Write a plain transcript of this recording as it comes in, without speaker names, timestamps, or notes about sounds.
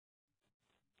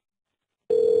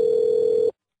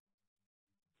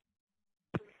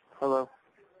Hello?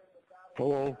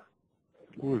 Hello?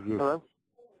 Who is this? Hello?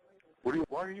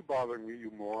 Why are you bothering me,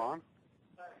 you moron?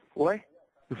 What?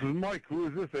 This is Mike. Who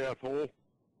is this, asshole?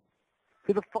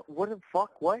 Who the fuck? What the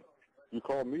fuck? What? You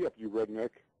called me up, you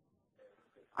redneck.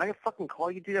 I didn't fucking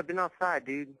call you, dude. I've been outside,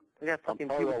 dude. I got fucking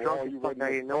people drunk as fuck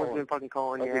out here. No one's been fucking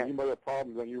calling you. You might have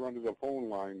problems, then you run to the phone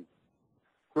line.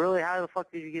 Really? How the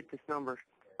fuck did you get this number?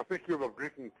 I think you have a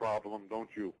drinking problem, don't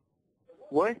you?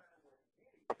 What?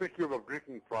 I think you have a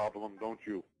drinking problem, don't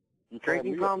you? You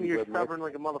Drinking problem? You're redneck. stubborn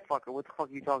like a motherfucker. What the fuck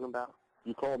are you talking about?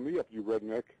 You called me up, you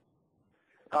redneck.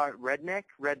 Alright, redneck?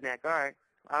 Redneck, alright.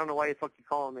 I don't know why the fuck you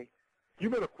calling me. You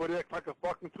better quit acting like a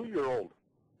fucking 2-year-old.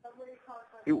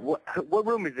 What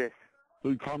room is this? So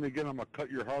you call me again, I'm going to cut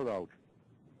your heart out.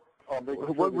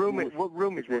 What room is you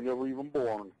this? were never even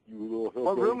born, you little hillbilly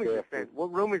What room is this bastard. then?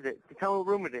 What room is it? Tell me what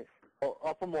room it is. Oh,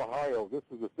 I'm from Ohio. This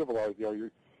is a civilized area.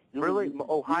 Really?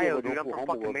 Ohio, dude. I'm from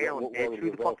fucking Maryland, bitch.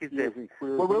 Who the fuck is this?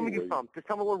 What room are you from? Just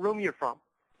tell me what room you're from.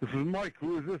 This is Mike.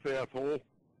 Who is this, asshole?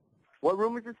 What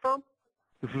room is this from?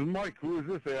 This is Mike. Who is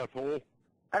this, asshole?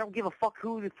 I don't give a fuck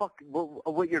who the fuck,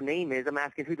 what your name is. I'm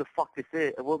asking who the fuck this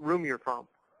is, what room you're from.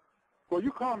 Well,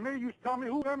 you call me. You tell me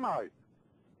who am I?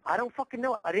 I don't fucking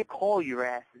know. I didn't call your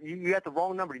ass. You got the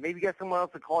wrong number. Maybe you got someone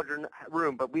else that called your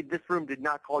room, but this room did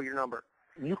not call your number.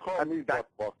 You called me, butt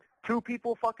fuck. 2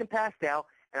 people fucking passed out,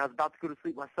 and I was about to go to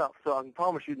sleep myself. So I can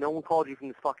promise you, no one called you from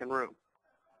this fucking room.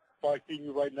 If I seen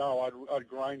you right now, I'd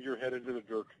grind your head into the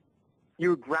dirt.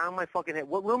 You would ground my fucking head.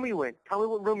 What room are you in? Tell me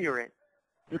what room you're in.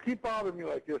 You keep bothering me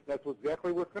like this, that's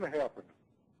exactly what's going to happen.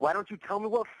 Why don't you tell me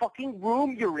what fucking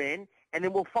room you're in, and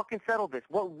then we'll fucking settle this.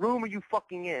 What room are you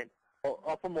fucking in? Oh,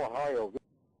 I'm from Ohio.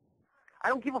 I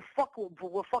don't give a fuck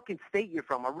what fucking state you're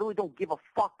from. I really don't give a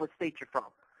fuck what state you're from.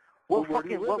 What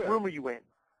room are you in?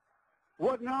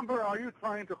 What number are you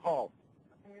trying to call?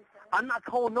 I'm not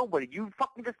calling nobody. You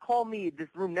fucking just called me. This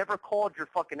room never called your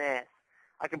fucking ass.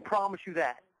 I can promise you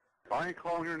that. I ain't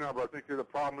calling your number. I think there's a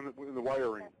problem in the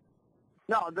wiring.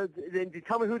 No, then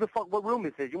tell me who the fuck, what room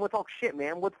this is. You want to talk shit,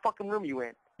 man. What fucking room you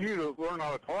in? You need to learn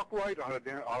how to talk right, how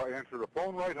to answer the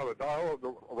phone right, how to dial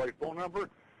the right phone number.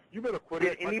 You better quit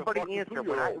it. Did anybody answer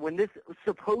when this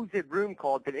supposed room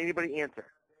called? Did anybody answer?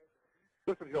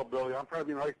 Listen, hillbilly, I'm trying to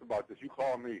be nice about this. You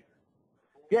call me.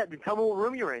 Yeah, then tell me what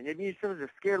room you're in. If you're a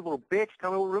scared little bitch,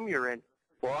 tell me what room you're in.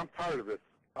 Well, I'm tired of this.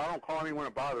 I don't call anyone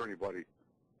to bother anybody.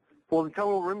 Well, then tell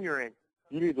me what room you're in.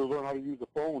 You need to learn how to use the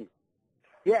phone.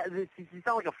 Yeah, you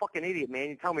sound like a fucking idiot, man.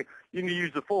 You tell me you need to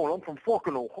use the phone. I'm from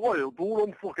fucking Ohio,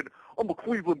 dude. I'm a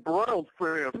Cleveland Browns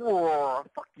fan. Oh,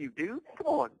 fuck you, dude. Come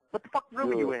on. What the fuck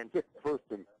room are you in? You're a sick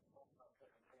person.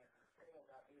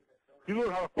 You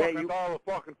learn how to fucking dial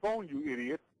the fucking phone, you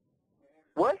idiot.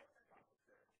 What?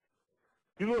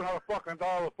 You learn how to fucking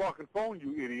dial the fucking phone,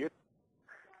 you idiot.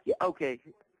 Yeah, okay.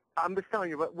 I'm just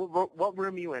telling you, what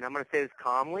room are you in? I'm going to say this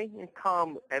calmly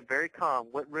and very calm.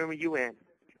 What room are you in?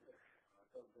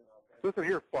 Listen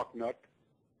here, fucknut.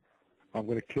 I'm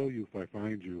going to kill you if I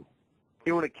find you.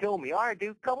 You want to kill me? All right,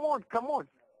 dude. Come on.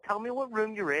 Tell me what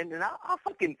room you're in, and I'll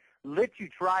fucking let you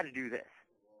try to do this.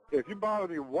 If you bother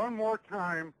me one more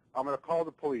time, I'm going to call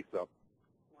the police up.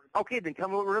 Okay, then tell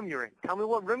me what room you're in. Tell me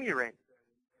what room you're in.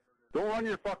 Don't run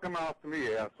your fucking mouth to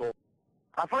me, asshole.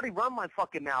 I've already run my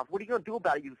fucking mouth. What are you going to do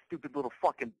about it, you stupid little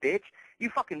fucking bitch? You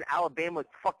fucking Alabama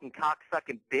fucking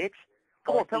cocksucking bitch.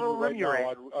 Come on, tell me what room you're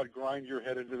in. I'd grind your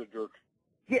head into the dirt.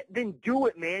 Yeah, then do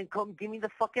it, man. Come give me the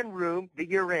fucking room that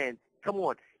you're in. Come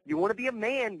on. You want to be a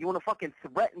man. You want to fucking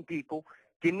threaten people.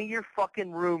 Give me your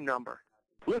fucking room number.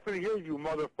 Listen here, you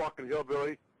motherfucking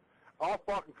hillbilly. I'll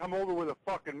fucking come over with a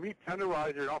fucking meat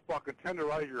tenderizer and I'll fucking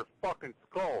tenderize your fucking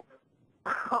skull.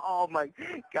 Oh, my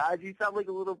God. You sound like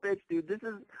a little bitch, dude. This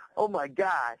is, oh, my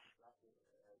gosh.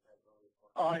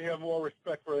 I have more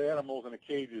respect for the animals in the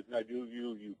cages than I do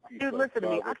you piece Dude, listen to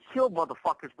me. I've killed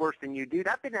motherfuckers worse than you, dude.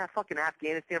 I've been in fucking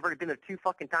Afghanistan. I've already been there 2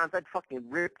 fucking times. I'd fucking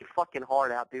rip your fucking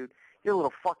heart out, dude. You're a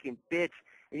little fucking bitch,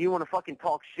 and you want to fucking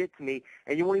talk shit to me,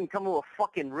 and you won't even tell me what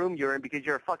fucking room you're in because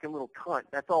you're a fucking little cunt.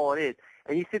 That's all it is.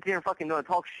 And you sit there and fucking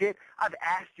talk shit. I've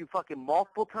asked you fucking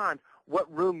multiple times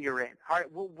what room you're in. All right,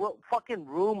 what fucking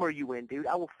room are you in, dude?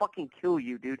 I will fucking kill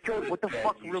you, dude. What the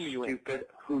fuck room are you in? Stupid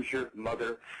hoosier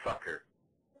motherfucker.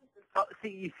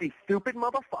 You see, stupid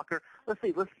motherfucker. Let's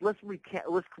see. Let's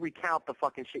recount the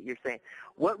fucking shit you're saying.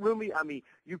 What room?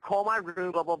 You call my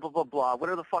room, blah blah blah blah blah.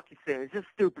 Whatever the fuck you're saying, it's just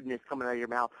stupidness coming out of your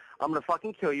mouth. I'm gonna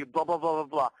fucking kill you. Blah blah blah blah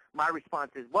blah. My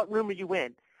response is, what room are you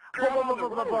in? Blah blah blah blah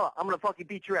blah blah. I'm gonna fucking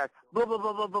beat your ass. Blah blah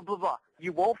blah blah blah blah blah.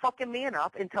 You won't fucking man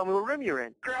up and tell me what room you're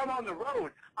in. I'm on the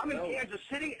road. I'm in Kansas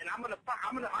City, and I'm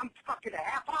fucking a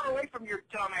half hour away from your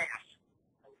dumb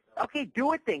ass. Okay,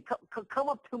 do it then. Come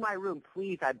up to my room,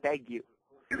 please. I beg you.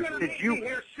 You're gonna Since meet you me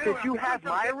here soon. since you I'm have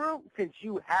coming my from- room, since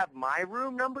you have my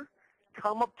room number,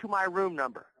 come up to my room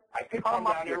number. I could Come come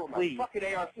up down here, here with please. my fucking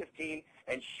AR-15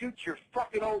 and shoot your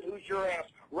fucking old hoosier ass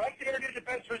right there in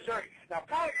Independence, Missouri. Now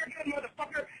call it your good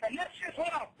motherfucker, and that's just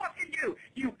what I'll fucking do.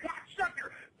 You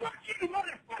cocksucker. Fuck you,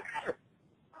 motherfucker.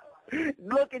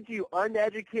 Look at you,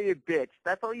 uneducated bitch.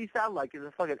 That's all you sound like is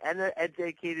a fucking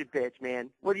uneducated bitch, man.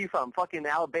 What are you from? Fucking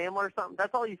Alabama or something?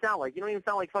 That's all you sound like. You don't even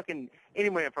sound like fucking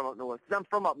anywhere from up north. 'Cause I'm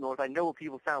from up north. I know what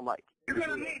people sound like. You're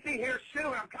gonna meet me here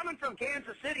soon. I'm coming from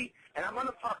Kansas City, and I'm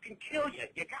gonna fucking kill you.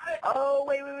 You got it? Oh,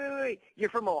 wait. You're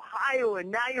from Ohio, and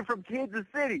now you're from Kansas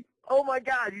City. Oh, my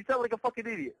God. You sound like a fucking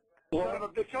idiot. Son of a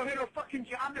bitch, don't hit a fucking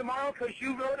job tomorrow because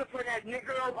you voted for that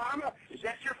nigger Obama? Is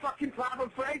that your fucking problem,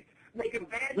 Frank? Making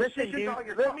bad Listen, decisions dude, all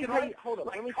your let me fucking tell you, life? hold on,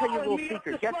 Like let me tell you a little calling me up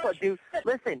secret. this Guess much? what, dude?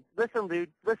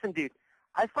 Listen, dude.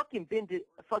 I fucking been to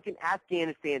fucking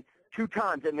Afghanistan 2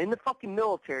 times. I'm in the fucking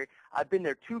military. I've been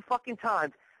there 2 fucking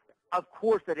times. Of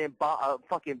course I didn't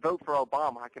fucking vote for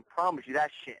Obama. I can promise you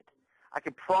that shit.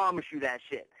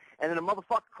 And then a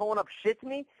motherfucker calling up shit to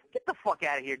me? Get the fuck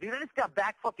out of here, dude. I just got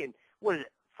back fucking, what is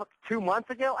it, 2 months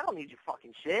ago? I don't need your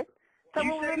fucking shit. Tell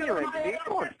me where you're in, dude.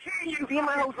 Come on. Be in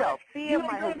my hotel. Be in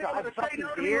my hotel. I fucking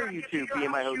dare you to be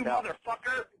in my hotel.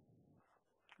 Motherfucker.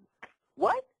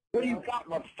 What? What do you got,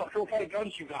 motherfucker? What kind of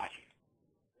guns you got?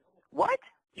 What?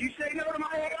 You say no to my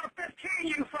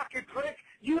AR-15, you fucking prick.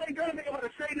 You ain't gonna be able to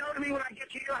say no to me when I get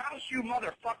to your house, you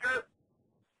motherfucker.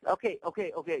 Okay.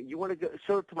 You want to go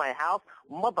show it to my house?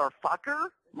 Motherfucker?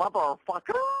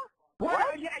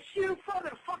 What? Yes, you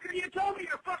motherfucker. You told me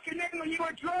your fucking name when you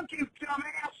were drunk, you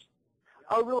dumbass.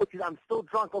 Oh, really? Because I'm still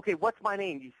drunk. Okay, what's my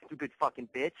name, you stupid fucking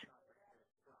bitch?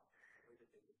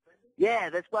 Yeah,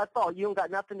 that's what I thought. You don't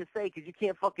got nothing to say because you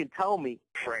can't fucking tell me.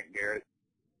 Frank Garrett.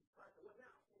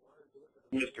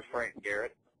 Mr. Frank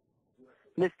Garrett.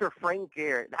 Mr. Frank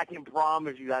Garrett. I can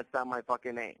promise you that's not my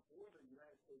fucking name.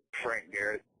 Frank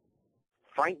Garrett.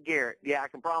 Frank Garrett. Yeah, I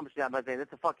can promise you that's my name.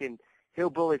 That's a fucking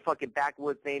hillbilly fucking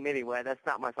backwoods name anyway. That's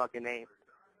not my fucking name.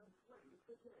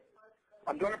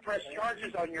 I'm going to press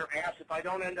charges on your ass if I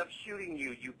don't end up shooting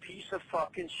you, you piece of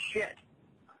fucking shit.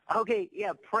 Okay,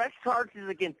 yeah, press charges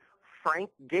against Frank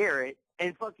Garrett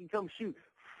and fucking come shoot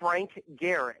Frank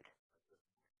Garrett.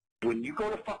 When you go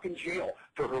to fucking jail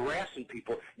for harassing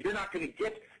people, you're not going to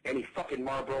get any fucking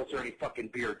Marlboros or any fucking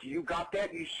beer. Do you got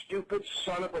that, you stupid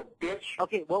son of a bitch?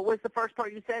 Okay, what was the first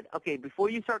part you said? Okay, before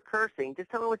you start cursing,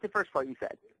 just tell me what the first part you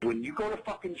said. When you go to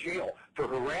fucking jail for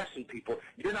harassing people,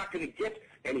 you're not going to get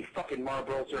any fucking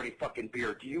Marlboros or any fucking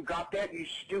beer. Do you got that, you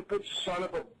stupid son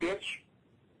of a bitch?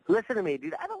 Listen to me,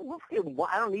 dude. I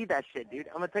don't need that shit, dude.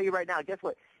 I'm gonna tell you right now. Guess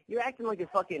what? You're acting like a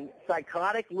fucking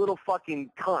psychotic little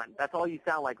fucking cunt. That's all you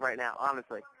sound like right now,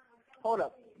 honestly. Hold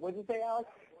up. What'd you say, Alex?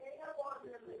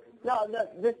 No,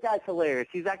 this guy's hilarious.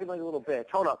 He's acting like a little bitch.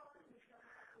 Hold up.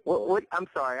 What? I'm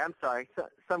sorry.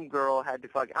 Some girl had to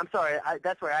fucking. I'm sorry.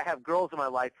 That's right. I have girls in my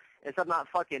life, and some not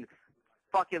fucking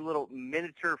little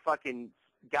miniature fucking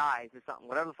guys or something.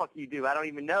 Whatever the fuck you do, I don't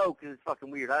even know because it's fucking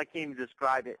weird. I can't even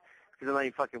describe it. Because I'm not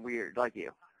even fucking weird like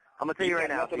you. I'm going to tell you right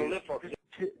now, dude,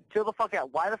 just chill the fuck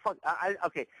out. Why the fuck?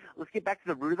 Okay, let's get back to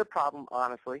the root of the problem,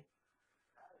 honestly.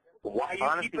 Why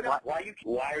are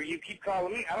you keep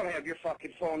calling me? I don't have your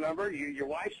fucking phone number. Your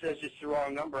wife says it's the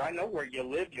wrong number. I know where you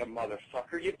live, you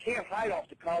motherfucker. You can't hide off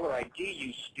the caller ID,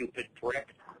 you stupid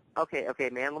prick. Okay,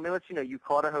 man, let me let you know. You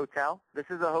called a hotel. This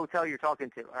is a hotel you're talking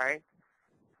to, all right?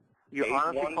 You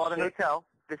honestly called a hotel.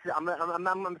 This is, I'm going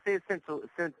to say it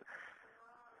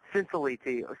simply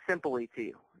to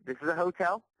you. This is a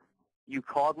hotel. You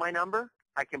called my number.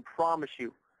 I can promise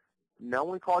you, no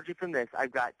one called you from this.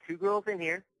 I've got 2 girls in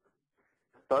here.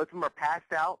 Both of them are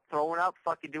passed out, throwing up,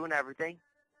 fucking doing everything.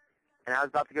 And I was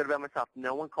about to go to bed myself.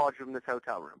 No one called you from this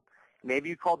hotel room. Maybe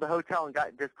you called the hotel and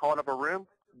just called up a room.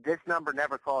 This number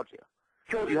never called you.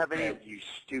 Go Do you to have bed, you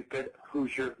stupid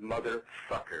hoosier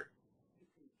motherfucker.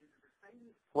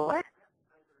 What?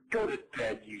 Go to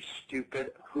bed, you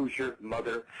stupid hoosier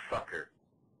motherfucker.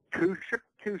 Hoosier?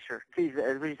 What did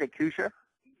you say, Hoosier?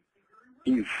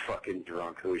 You fucking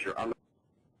drunk hoosier. I'm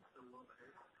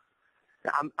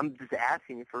just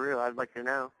asking you for real. I'd like to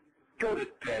know. Go to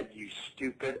bed, you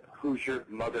stupid hoosier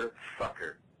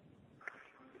motherfucker.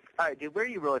 All right, dude, where are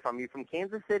you really from? You from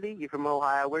Kansas City? You from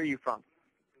Ohio? Where are you from?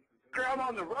 Girl, I'm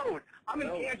on the road. I'm in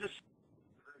Kansas.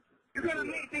 You're going to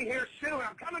meet me here soon.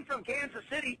 I'm coming from Kansas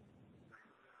City.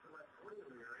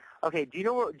 Okay, do you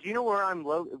know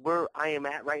where I am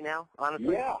at right now,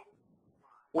 honestly? Yeah.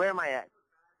 Where am I at?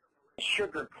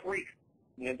 Sugar Creek,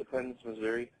 in Independence,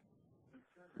 Missouri.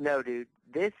 No, dude.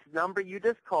 This number you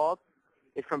just called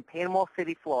is from Panama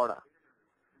City, Florida.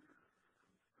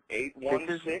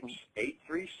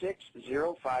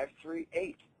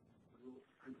 816-836-0538.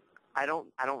 I don't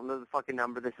know the fucking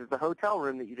number. This is the hotel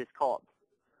room that you just called.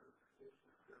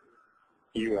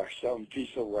 You are some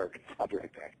piece of work. I'll be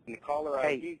right back. And the caller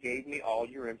ID gave me all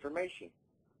your information.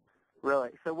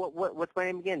 Really? So what's my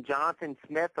name again? Jonathan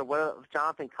Smith or what?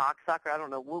 Jonathan Cocksucker? I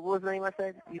don't know. What was the name I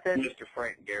said? You said? Mr.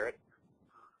 Frank Garrett.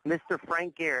 Mr.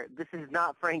 Frank Garrett. This is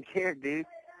not Frank Garrett, dude.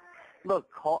 Look,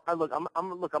 I'm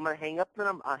gonna hang up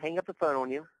the phone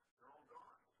on you,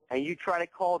 and you try to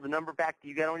call the number back that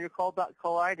you got on your call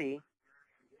ID,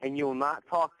 and you will not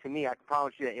talk to me. I can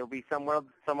promise you that. It'll be some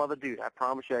other dude. I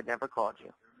promise you I never called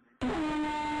you.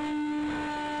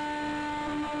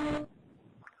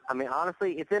 I mean,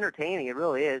 honestly, it's entertaining. It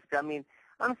really is. I mean,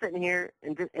 I'm sitting here,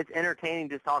 and it's entertaining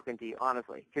just talking to you,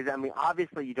 honestly. Because, I mean,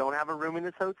 obviously you don't have a room in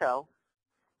this hotel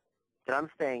that I'm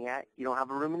staying at. You don't have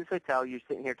a room in this hotel. You're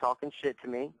sitting here talking shit to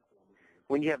me.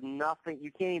 When you have nothing, you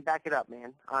can't even back it up,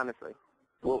 man, honestly.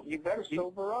 Well, you better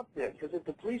sober up then, because if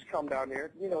the police come down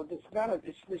there, you know, it's not I'm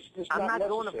not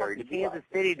going to necessary fucking to Kansas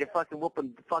City to fucking whoop a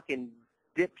fucking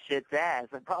dipshit's ass.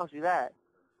 I promise you that.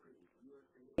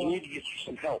 You need to get you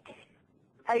some help.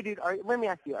 Hey, dude, let me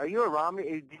ask you, are you a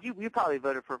Romney? You probably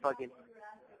voted for fucking...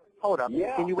 Hold up.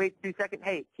 Yeah. Can you wait 2 seconds?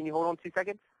 Hey, can you hold on 2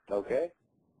 seconds? Okay.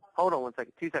 Hold on 1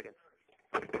 second. 2 seconds.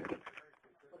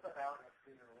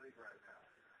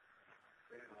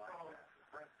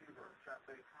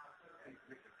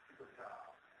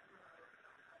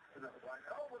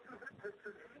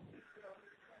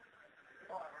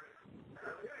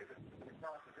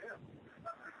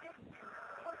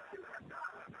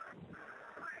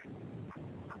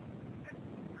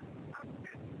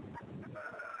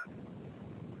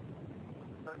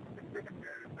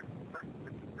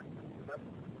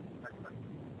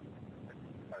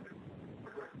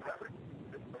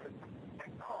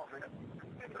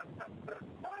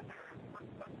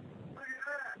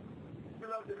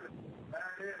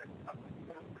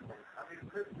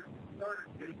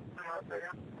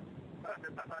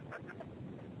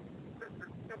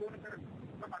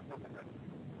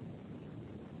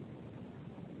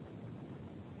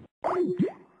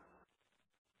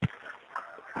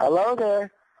 Hello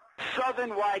there. Southern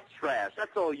white trash.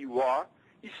 That's all you are.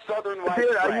 You southern white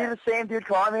Dude, trash. are you the same dude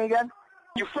calling me again?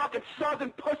 You fucking southern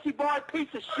pussy boy piece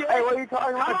of shit. Hey, what are you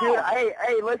talking about, Come dude? on.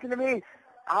 Hey, listen to me.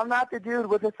 I'm not the dude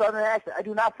with the southern accent. I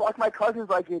do not fuck my cousins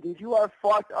like you, dude. You are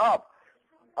fucked up.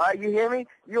 You hear me?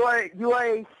 You are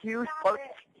a huge pussy.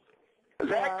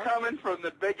 That coming from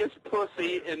the biggest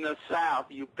pussy in the South,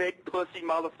 you big pussy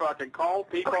motherfucker. Call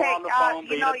people on the phone.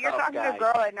 You know, you're talking to a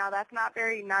girl right now. That's not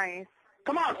very nice.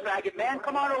 Come on, faggot man.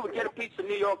 Come on over. Get a piece of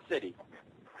New York City.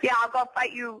 Yeah, I'll go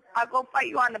fight you. I'll go fight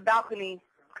you on the balcony.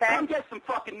 Okay? Come get some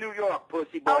fucking New York,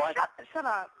 pussy boy. Oh, shut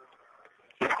up.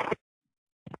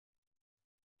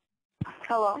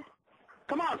 Hello?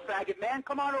 Come on, faggot man.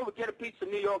 Come on over. Get a piece of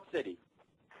New York City.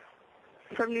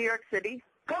 From New York City?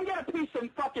 Come get a piece of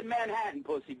fucking Manhattan,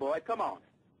 pussy boy. Come on.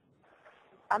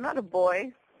 I'm not a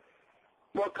boy.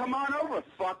 Well, come on over,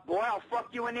 fuck boy. I'll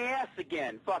fuck you in the ass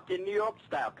again, fucking New York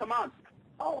style. Come on.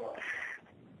 Oh.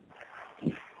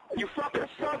 You fucking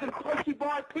southern pussy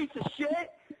boy piece of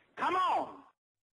shit. Come on.